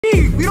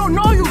We don't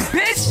know you,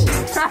 bitch!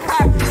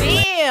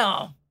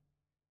 Damn!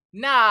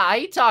 Nah,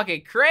 he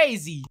talking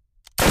crazy.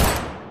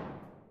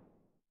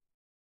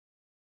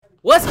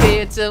 What's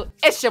good, YouTube?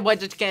 It's your boy,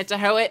 Just Can't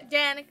Tell It.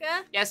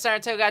 Danica. Yes, sir.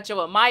 Until we got you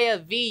with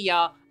Miyaa V,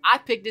 y'all. I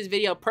picked this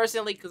video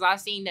personally because I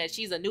seen that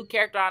she's a new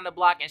character on the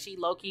block and she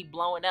low-key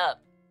blowing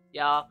up,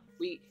 y'all.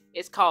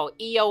 It's called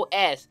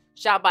EOS,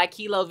 shot by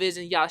Kilo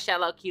Vision, y'all.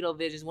 Shout out Kilo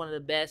Vision, one of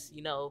the best,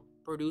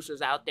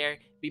 producers out there.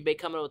 We been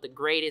coming up with the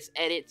greatest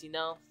edits,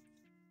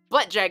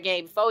 But Drag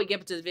Game, before we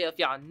get into this video, if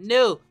y'all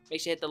new, make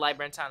sure you hit the like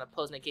button, turn on the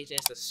post notification,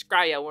 and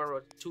subscribe, y'all. We're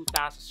over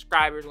 2,000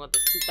 subscribers. We want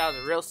this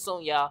 2,000 real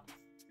soon, y'all.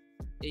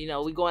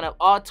 We going up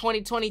all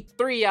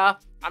 2023, y'all.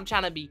 I'm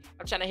trying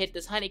to hit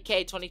this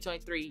 100K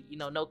 2023.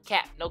 No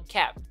cap,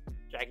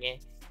 Drag Game.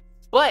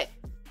 But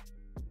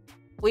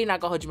we're not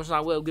gonna hold you much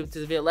longer. We'll give it to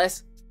the video.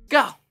 Let's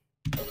go.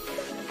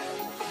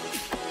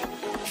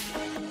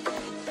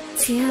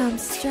 Damn,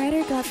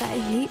 Strider got that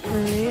heat for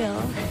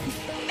real.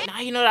 Now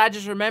you know what I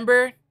just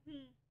remembered?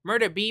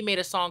 Murda B made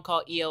a song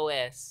called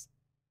EOS.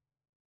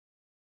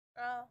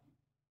 Oh.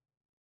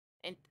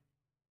 And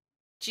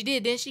she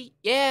did, didn't she?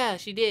 Yeah,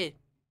 she did.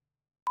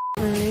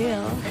 For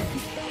real.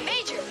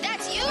 Major,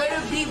 that's you?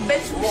 Murda B,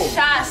 bitch, who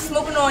shot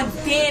smoking on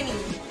Danny.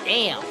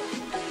 Damn.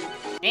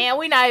 Man,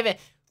 we not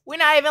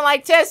even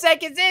like 10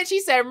 seconds in.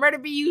 She said,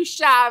 Murda B, you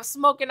shot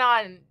smoking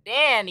on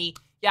Danny.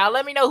 Y'all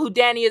let me know who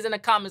Danny is in the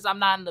comments. I'm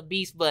not in the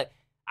beast, but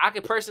I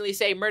could personally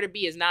say Murda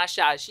B is not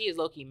shot. She is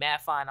low-key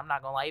mad fine. I'm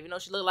not gonna lie. Even though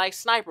she look like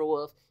Sniper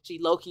Wolf, she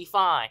low-key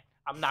fine.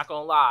 I'm not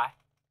gonna lie.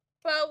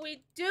 But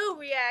we do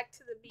react to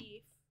the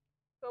beef,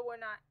 but we're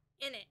not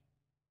in it.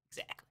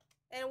 Exactly.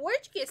 And where'd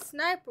you get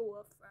Sniper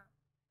Wolf from?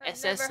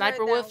 SS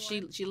Sniper Wolf?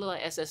 She look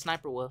like SS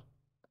Sniper Wolf.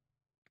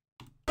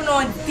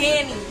 On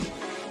Danny.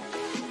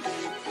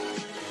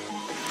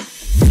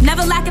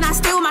 Never lacking, I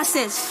stay with my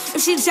sis.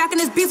 If she jacking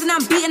this beef, then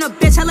I'm beating a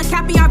bitch. Hella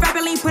cappy, I rap,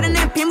 ain't putting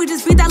in pin. We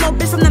just beat that little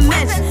bitch from the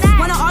mess.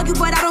 Wanna argue,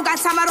 but I don't got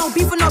time. I don't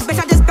beef with no bitch.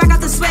 I just back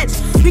out the switch.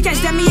 We catch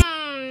them.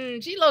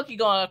 She low-key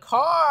going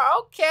car.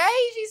 Okay.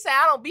 She said,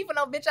 I don't beef with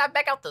no bitch. I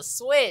back out the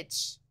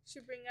switch. She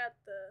bring out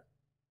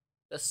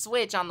the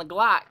switch on the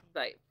Glock.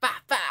 Like,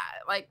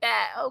 like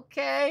that.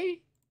 Okay.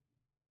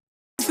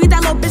 Beat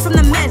that little bitch from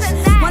the mess.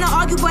 Wanna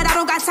argue, but I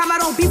don't got time. I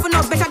don't beef with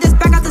no bitch. I just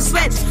back out the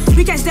switch.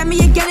 We catch Demi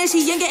again and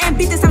she ain't getting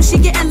beat. This time she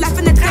getting left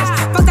in the ditch.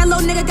 Fuck that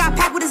little nigga got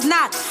packed with his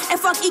knot. And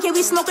fuck EK,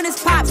 we smoking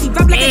his pops. He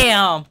rap like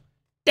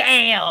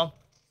Damn.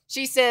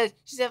 She said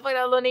fuck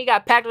that little nigga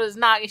got packed with his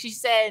knot. And she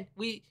said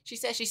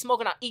she's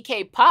smoking on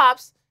EK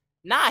pops,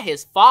 not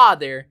his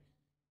father.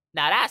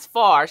 Now that's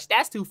far.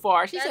 That's too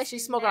far. She said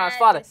she's smoking on his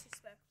father.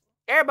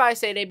 Everybody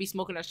say they be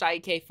smoking on Shy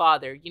EK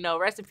father.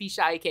 Rest in peace,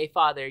 Shy EK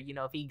father.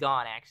 If he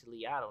gone,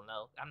 actually. I don't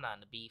know. I'm not in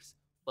the beefs.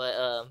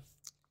 But,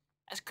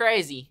 that's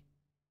crazy.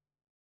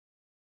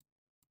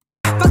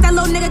 Fuck that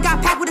little nigga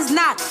got packed with his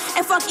knot.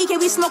 And fuck EK,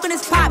 we smoking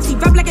his pops. He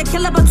rap like a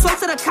killer, but talk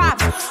to the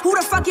cops. Who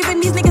the fuck giving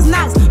these niggas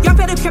knocks? Y'all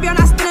better carry on,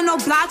 not spinning no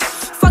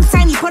blocks. Fuck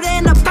Tiny, put it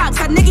in the box.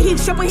 That nigga, he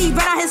triple, he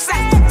ran out his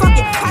sack. Fuck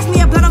it, pass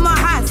me a blood on my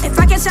hands. If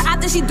I catch her out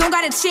there, she don't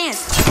got a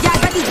chance. Yeah,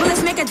 I bet these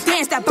bullets make a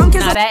dance. That bum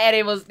kiss. Nah, that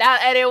edit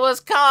was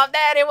calm.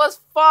 That edit was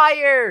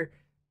fire.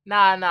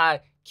 Nah.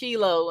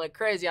 Kilo went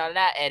crazy on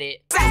that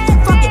edit.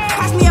 Fuck it,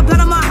 pass me a blood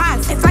on my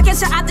hands. If I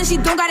catch her out there, she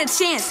don't got a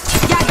chance.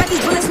 Yeah, I bet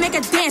these bullets make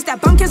a dance. That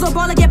bum kiss will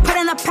ball and get put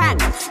in a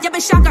pack. Yeah, been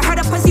shocked, I heard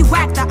a pussy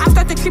whack. The ops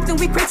start to creep, then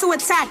we quick to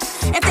attack.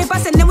 If they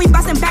bustin', then we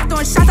bustin' back.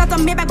 Throwing shots out the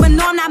Maybach, but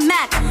no, I'm not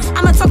mad.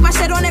 I'ma talk my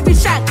shit on every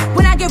track.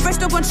 When I get rich,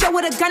 they're gon' show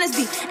where the gun is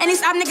be. And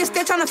these op niggas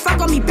still tryna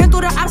fuck on me. Been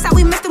through the ops, how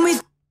we missed them,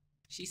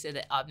 She said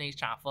that op niggas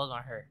tryna fuck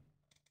on her.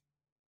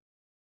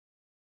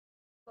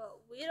 But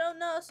we don't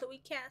know, so we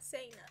can't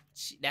say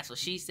nothing. That's what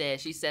she said.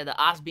 She said the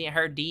ops be in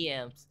her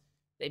DMs.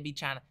 They be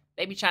trying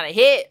to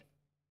hit.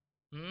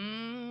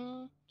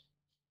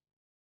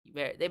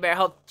 They better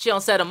hope she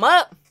don't set them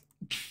up.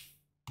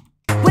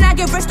 When I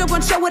get rich, they're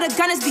gon' show where the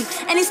gun is be.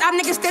 And these op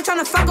niggas still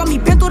tryna fuck on me.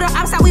 Been through the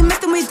ops, how we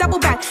missed them, we double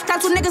back.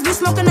 Thought two niggas be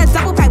smoking a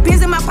double pack.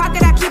 Beers in my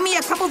pocket, I keep me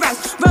a couple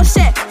racks. Real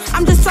shit,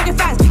 I'm just talking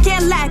fast.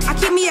 Can't lag, I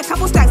keep me a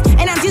couple stacks.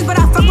 And I'm G's, but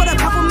I fuck with a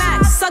couple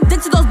max. Suck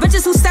dick to those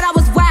bitches who said I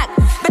was whack.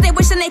 But they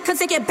wishing they could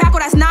take it back. Oh,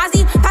 that's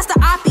Nazi, pass the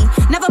oppie.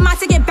 Never mind,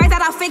 take it back,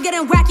 that I figured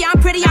and whack. Yeah,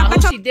 I'm pretty, now, I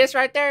bet who she diss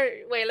right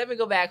there? Wait, let me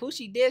go back. Who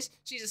she diss?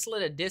 She just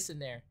slid a diss in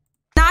there.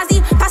 Nazi,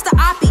 pass the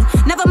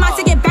oppie. Never mind,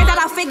 take it back, that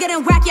I figured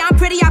and whack. Yeah, I'm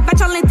pretty, I bet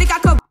y'all didn't think I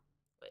could.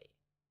 Wait,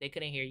 they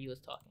couldn't hear you was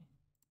talking.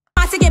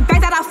 I take it back,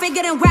 that I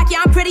figured and whack.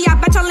 Yeah, I'm pretty, I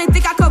bet y'all didn't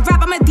think I could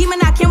rap. I'm a demon,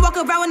 I can't walk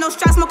around with no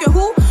straps. Smoking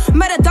who?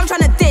 Met a dumb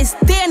tryna diss.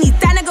 Danny,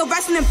 that nigga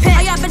wrestling in pit.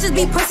 All y'all bitches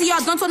be pussy,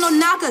 y'all don't want no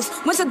knockers.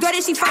 Went to dirty,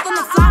 she fucked on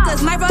the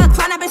flockers. My brother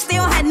climb, I bitch stay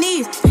on her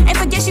knees. And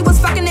forget she was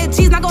fucking their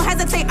G's. Not gon'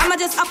 hesitate, I'ma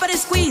just up her and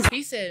squeeze.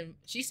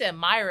 She said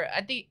Myra.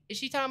 I think, is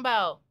she talking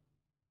about?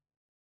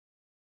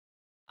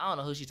 I don't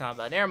know who she talking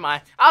about. Never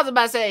mind. I was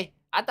about to say,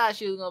 I thought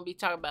she was gonna be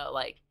talking about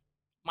like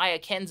Maya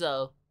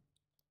Kenzo.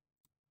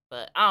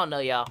 But I don't know,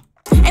 y'all.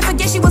 And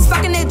forget she was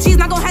fucking their G's.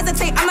 Not gon'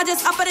 hesitate, I'ma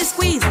just up her and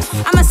squeeze.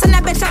 I'ma send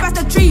that bitch up at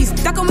the trees.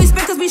 Duck on me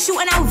spin cause we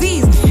shooting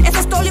LVs. It's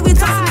a story, we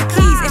tossing the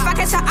keys. If I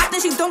catch her out,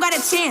 then she don't got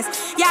a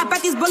chance. Yeah, I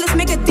bet these bullets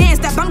make her dance.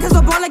 That bum cause a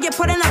baller get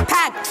put in a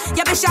pack.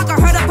 Yeah, bitch, y'all can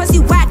hurt her pussy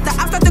whack. The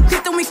ops start to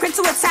creep, then we quick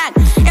to attack.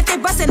 If they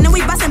bustin', then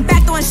we bustin'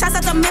 back. Throwing shots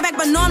at the Maybach,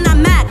 but no, I'm not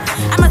mad.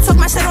 I'ma talk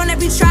my shit on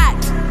every track.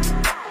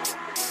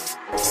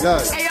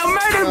 Hey, yo,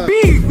 Murda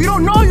B, we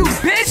don't know you,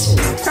 bitch.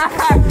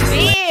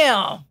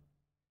 Damn.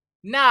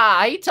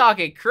 Nah, he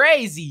talking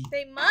crazy.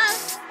 They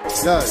must.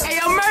 Hey,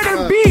 yo,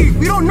 Murda B,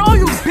 we don't know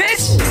you,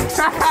 bitch.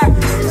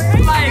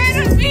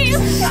 Murda B, you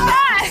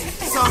shot.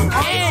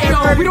 Hey,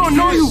 yo, we don't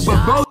know you,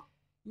 but bro.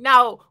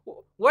 Now,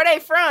 where they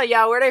from,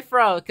 y'all? Where they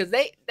from? Cause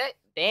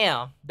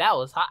damn, that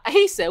was hot.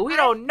 He said we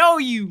don't know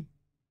you.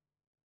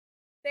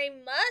 They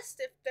must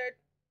if they're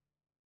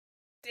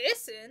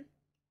dissing.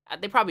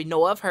 They probably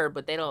know of her,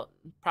 but they don't.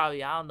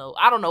 Probably, I don't know.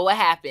 I don't know what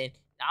happened.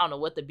 I don't know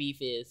what the beef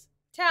is.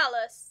 Tell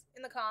us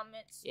in the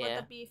comments Yeah,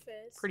 what the beef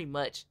is. pretty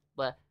much,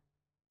 but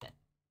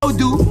Oh,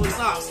 dude.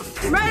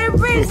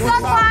 Murda B,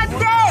 suck my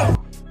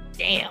dick.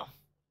 damn.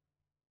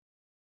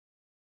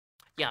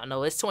 Y'all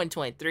know it's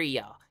 2023,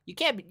 y'all. You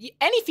can't be,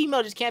 any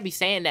female just can't be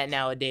saying that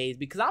nowadays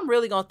because I'm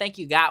really gonna think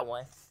you got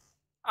one.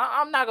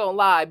 I'm not gonna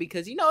lie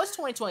because you know it's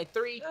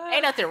 2023.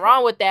 Ain't nothing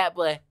wrong with that,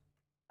 but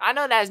I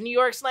know that's New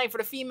York slang for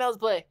the females,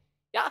 but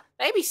y'all,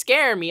 they be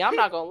scaring me. I'm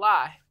not gonna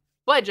lie.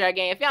 But Drag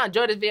Gang, if y'all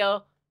enjoyed this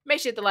video, make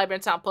sure to hit the like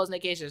button, post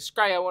notifications,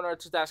 subscribe. I want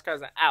to 2,000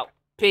 subscribers and out.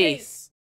 Peace.